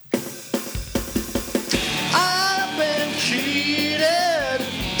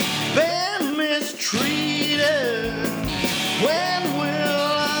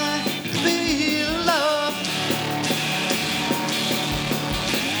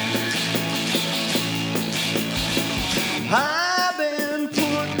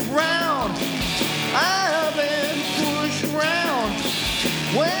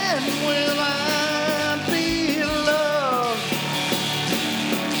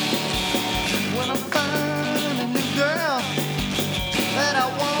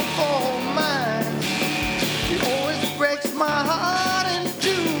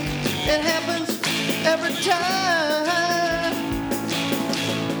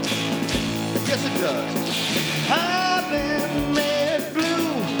does. I've been made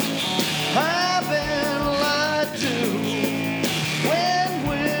blue. I've been lied to. When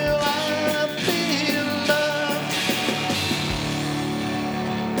will I feel love?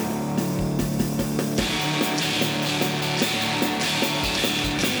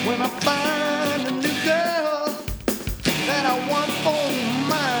 When I find a new girl that I want for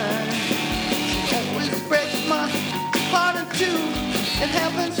mine, she always breaks my heart in two. It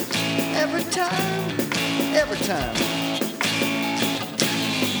happens every time, every time.